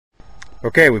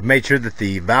Okay, we've made sure that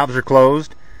the valves are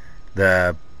closed,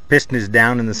 the piston is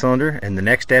down in the cylinder, and the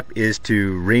next step is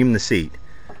to ream the seat,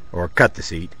 or cut the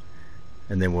seat,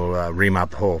 and then we'll ream out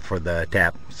the hole for the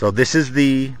tap. So this is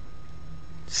the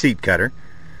seat cutter.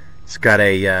 It's got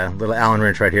a little Allen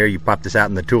wrench right here. You pop this out,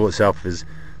 and the tool itself is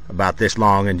about this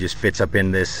long and just fits up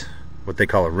in this, what they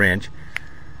call a wrench.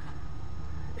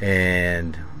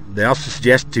 And they also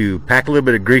suggest to pack a little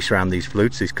bit of grease around these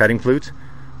flutes, these cutting flutes,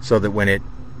 so that when it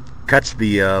cuts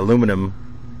the aluminum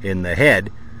in the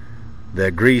head, the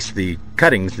grease, the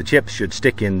cuttings, the chips should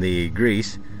stick in the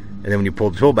grease, and then when you pull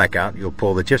the tool back out, you'll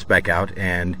pull the chips back out,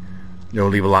 and you'll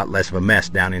leave a lot less of a mess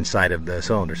down inside of the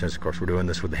cylinder, since of course we're doing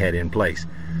this with the head in place.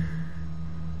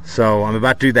 So I'm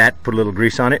about to do that, put a little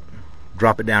grease on it,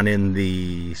 drop it down in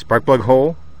the spark plug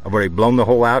hole. I've already blown the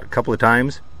hole out a couple of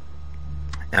times.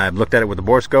 I've looked at it with the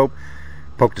borescope,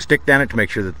 poked a stick down it to make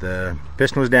sure that the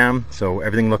piston was down, so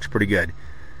everything looks pretty good.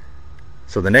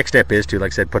 So the next step is to,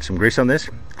 like I said, put some grease on this,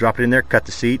 drop it in there, cut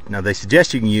the seat. Now they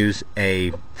suggest you can use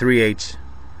a 3/8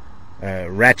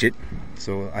 ratchet,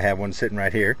 so I have one sitting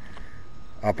right here.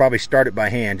 I'll probably start it by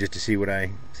hand just to see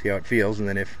how it feels, and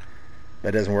then if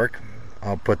that doesn't work,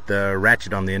 I'll put the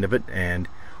ratchet on the end of it and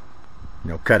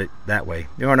cut it that way.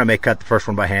 Or I may cut the first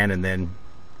one by hand and then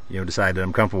decide that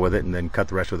I'm comfortable with it and then cut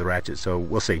the rest with a ratchet. So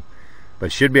we'll see.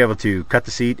 But should be able to cut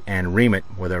the seat and ream it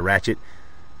with a ratchet,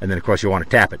 and then of course you'll want to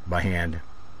tap it by hand,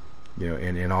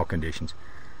 in all conditions.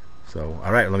 So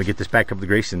alright, let me get this packed up with the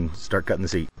grease and start cutting the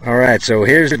seat. Alright, so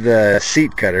here's the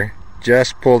seat cutter,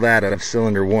 just pulled out of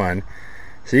cylinder 1.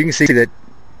 So you can see that,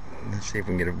 let's see if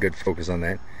we can get a good focus on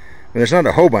that. Well, there's not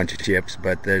a whole bunch of chips,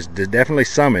 but there's definitely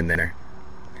some in there.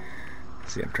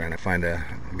 Let's see, I'm trying to find a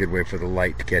good way for the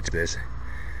light to catch this.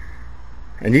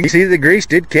 And you can see the grease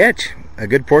did catch a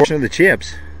good portion of the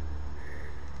chips.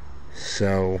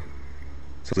 So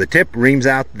the tip reams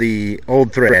out the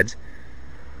old threads,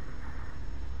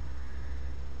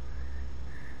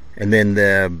 and then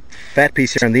the fat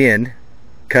piece here on the end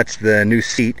cuts the new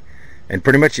seat. And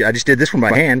pretty much I just did this one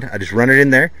by hand. I just run it in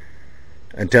there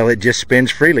until it just spins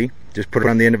freely. Just put it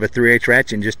on the end of a 3/8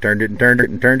 ratchet and just turned it and turned it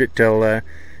and turned it till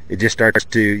it just starts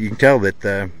to, you can tell that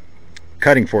the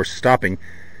cutting force is stopping,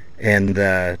 and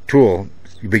the tool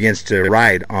begins to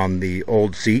ride on the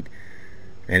old seat,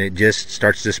 and it just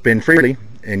starts to spin freely,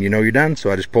 and you're done.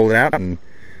 So I just pull it out, and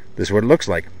this is what it looks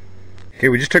like. Okay,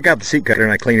 we just took out the seat cutter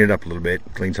and I cleaned it up a little bit,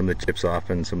 cleaned some of the chips off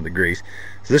and some of the grease.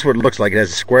 So this is what it looks like. It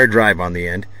has a square drive on the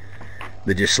end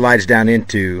that just slides down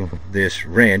into this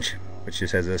wrench, which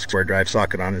just has a square drive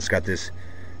socket on it. It's got this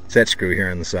set screw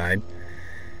here on the side.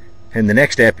 And the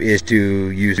next step is to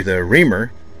use the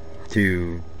reamer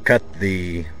to cut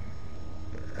the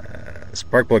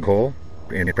spark plug hole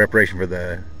in preparation for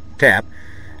the tap.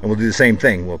 And we'll do the same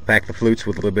thing. We'll pack the flutes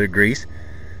with a little bit of grease,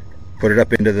 put it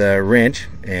up into the wrench,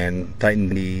 and tighten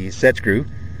the set screw,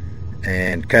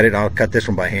 and cut it. I'll cut this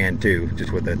one by hand too,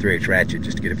 just with a 3/8 ratchet,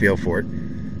 just to get a feel for it.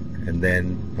 And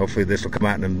then hopefully this will come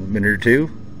out in a minute or two,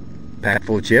 packed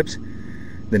full of chips.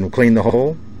 Then we'll clean the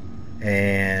hole,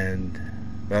 and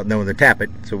then we'll tap it.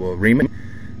 So we'll ream it,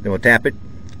 then we'll tap it,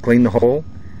 clean the hole,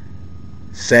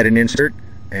 set an insert,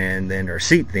 and then, or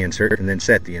seat the insert, and then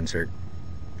set the insert.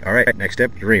 Alright, next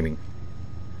step is reaming.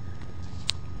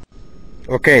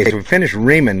 Okay, so we finished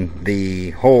reaming the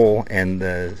hole and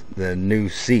the new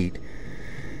seat,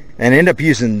 and end up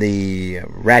using the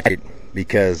ratchet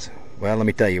because, well, let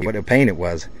me tell you what a pain it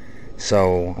was.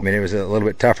 So, I mean, it was a little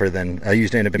bit tougher than,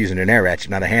 ended up using an air ratchet,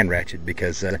 not a hand ratchet,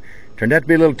 because it turned out to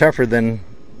be a little tougher than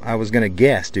I was going to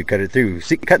guess to cut it through.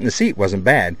 Cutting the seat wasn't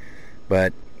bad,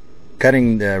 but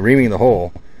reaming the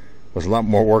hole was a lot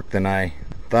more work than I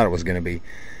thought it was going to be.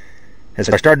 And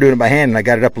so I started doing it by hand, and I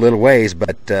got it up a little ways,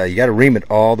 but you got to ream it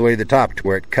all the way to the top to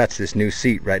where it cuts this new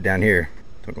seat right down here.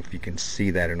 Don't know if you can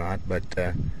see that or not, but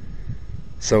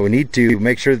so we need to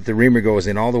make sure that the reamer goes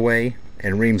in all the way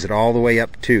and reams it all the way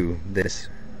up to this,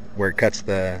 where it cuts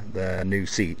the new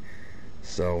seat.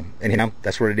 So anyhow,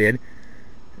 that's what I did,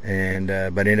 and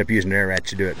but I ended up using an air ratchet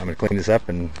to do it. I'm going to clean this up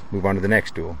and move on to the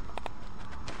next tool.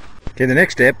 Okay, the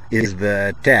next step is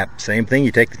the tap. Same thing,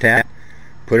 you take the tap,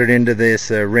 put it into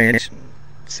this wrench,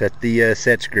 set the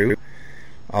set screw.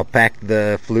 I'll pack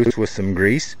the flutes with some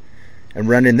grease and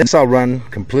run in. This I'll run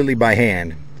completely by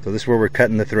hand. So this is where we're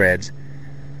cutting the threads.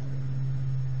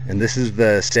 And this is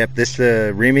the step, this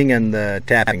reaming and the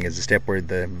tapping is the step where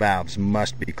the valves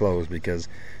must be closed, because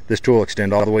this tool will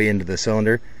extend all the way into the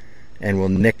cylinder and will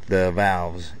nick the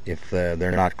valves if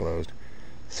they're not closed.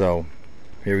 So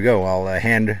here we go. I'll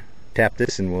hand tap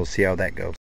this and we'll see how that goes.